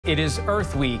It is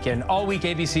Earth Week, and all week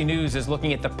ABC News is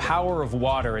looking at the power of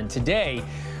water. And today,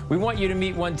 we want you to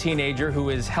meet one teenager who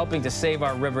is helping to save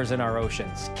our rivers and our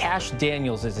oceans. Cash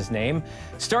Daniels is his name.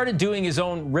 Started doing his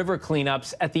own river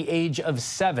cleanups at the age of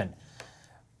 7.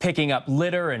 Picking up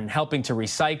litter and helping to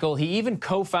recycle. He even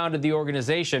co-founded the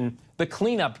organization, the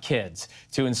Cleanup Kids,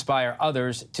 to inspire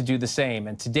others to do the same.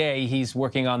 And today he's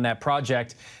working on that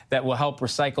project that will help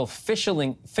recycle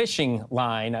fishing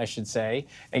line, I should say.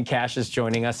 And Cash is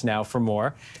joining us now for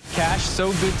more. Cash,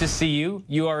 so good to see you.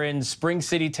 You are in Spring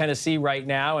City, Tennessee right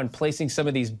now and placing some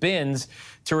of these bins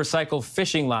to recycle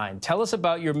fishing line. Tell us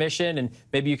about your mission, and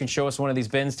maybe you can show us one of these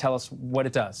bins. Tell us what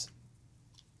it does.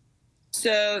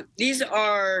 So these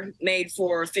are made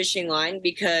for fishing line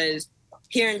because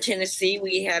here in Tennessee,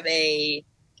 we have a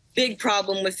big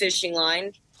problem with fishing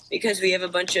line because we have a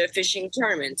bunch of fishing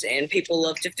tournaments and people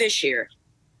love to fish here.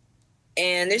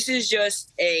 And this is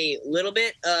just a little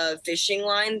bit of fishing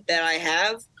line that I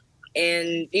have.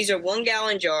 And these are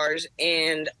 1-gallon jars.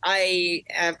 And I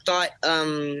have thought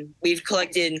we've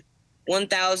collected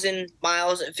 1,000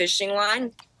 miles of fishing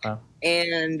line. Wow.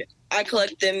 And I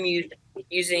collect them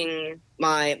using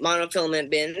my monofilament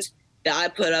bins that I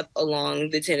put up along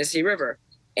the Tennessee River.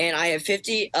 And I have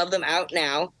 50 of them out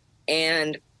now.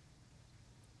 And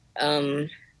in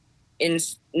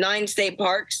 9 state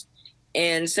parks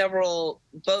and several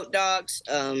boat docks,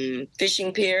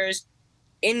 fishing piers,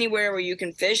 anywhere where you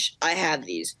can fish, I have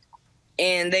these.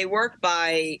 And they work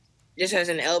by just as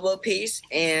an elbow piece,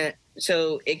 and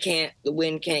so the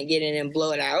wind can't get in and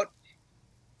blow it out.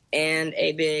 And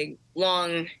a big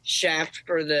long shaft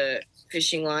for the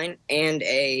fishing line and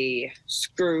a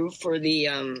screw for the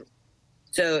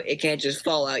so it can't just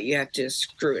fall out. You have to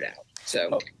screw it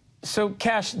out. So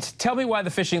Cash, tell me why the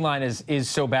fishing line is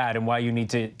so bad and why you need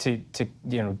to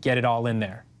get it all in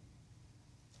there.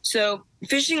 So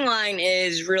fishing line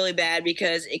is really bad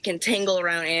because it can tangle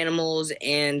around animals,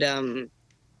 and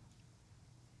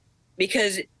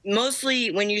because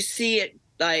mostly when you see it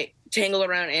like tangle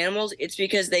around animals, it's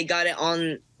because they got it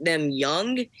on them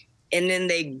young and then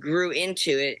they grew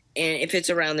into it. And if it's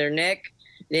around their neck,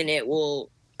 then it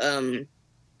will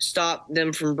stop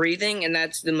them from breathing. And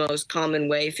that's the most common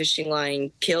way fishing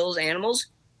line kills animals.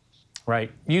 Right.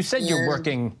 You said you're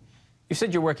working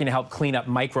to help clean up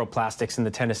microplastics in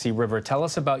the Tennessee River. Tell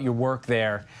us about your work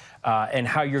there and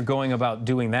how you're going about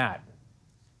doing that.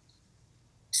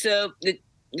 So the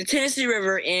Tennessee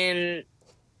River in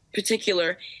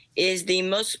particular is the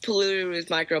most polluted with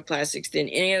microplastics than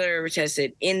any other river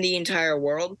tested in the entire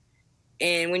world.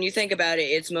 And when you think about it,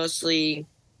 it's mostly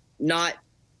not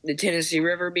the Tennessee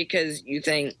River because you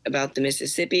think about the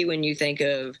Mississippi when you think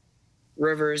of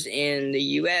rivers in the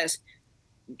U.S.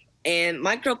 And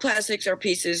microplastics are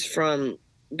pieces from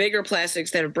bigger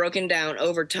plastics that have broken down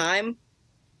over time.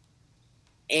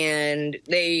 And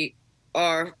they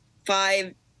are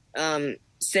 5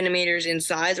 centimeters in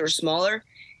size or smaller.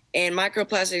 And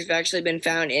microplastics have actually been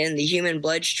found in the human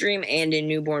bloodstream and in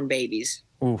newborn babies.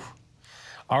 Oof.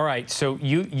 All right, so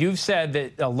you've said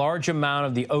that a large amount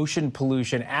of the ocean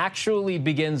pollution actually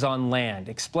begins on land.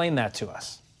 Explain that to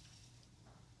us.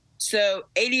 So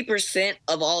 80%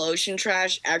 of all ocean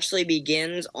trash actually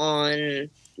begins on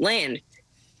land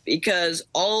because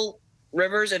all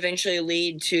rivers eventually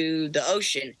lead to the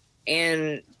ocean,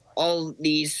 and all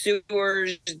these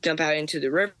sewers dump out into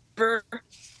the river,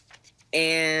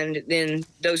 and then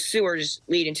those sewers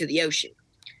lead into the ocean,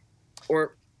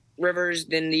 or rivers,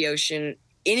 then the ocean.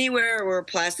 Anywhere where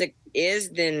plastic is,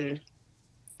 then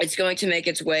it's going to make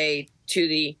its way to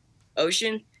the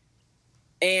ocean.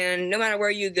 And no matter where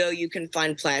you go, you can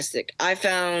find plastic. I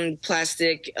found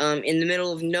plastic in the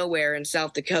middle of nowhere in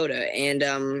South Dakota,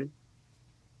 and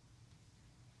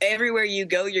everywhere you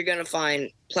go, you're going to find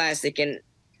plastic, and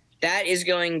that is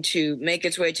going to make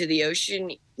its way to the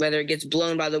ocean, whether it gets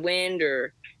blown by the wind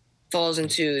or falls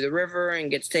into the river and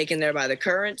gets taken there by the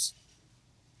currents.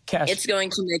 Cash, it's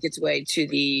going to make its way to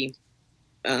the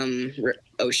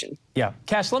ocean. Yeah.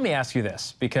 Cash, let me ask you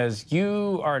this, because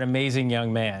you are an amazing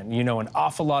young man. You know an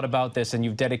awful lot about this, and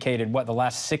you've dedicated, the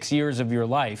last 6 years of your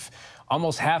life,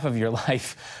 almost half of your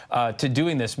life, to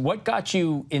doing this. What got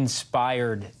you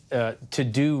inspired to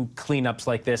do cleanups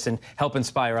like this and help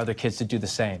inspire other kids to do the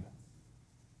same?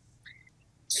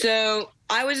 So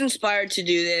I was inspired to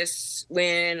do this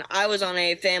when I was on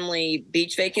a family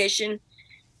beach vacation,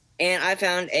 and I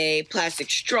found a plastic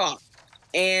straw.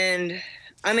 And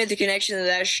I made the connection that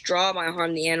that straw might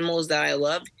harm the animals that I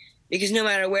loved, because no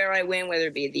matter where I went, whether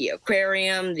it be the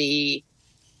aquarium, the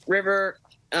river,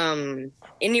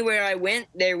 anywhere I went,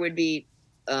 there would be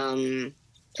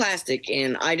plastic.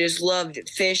 And I just loved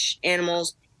fish,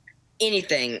 animals,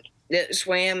 anything that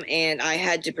swam, and I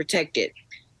had to protect it.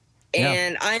 Yeah.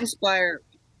 And I inspire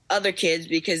other kids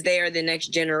because they are the next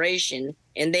generation,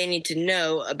 and they need to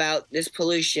know about this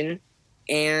pollution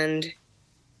and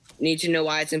need to know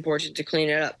why it's important to clean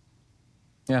it up.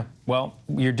 Yeah, well,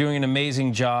 you're doing an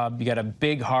amazing job. You got a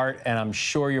big heart, and I'm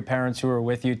sure your parents who are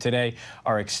with you today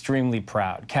are extremely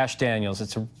proud. Cash Daniels,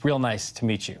 it's real nice to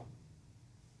meet you.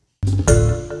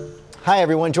 Hi,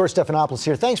 everyone. George Stephanopoulos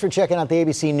here. Thanks for checking out the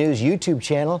ABC News YouTube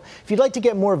channel. If you'd like to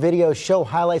get more videos, show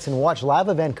highlights, and watch live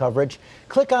event coverage,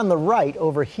 click on the right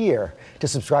over here to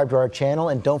subscribe to our channel.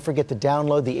 And don't forget to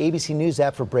download the ABC News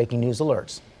app for breaking news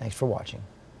alerts. Thanks for watching.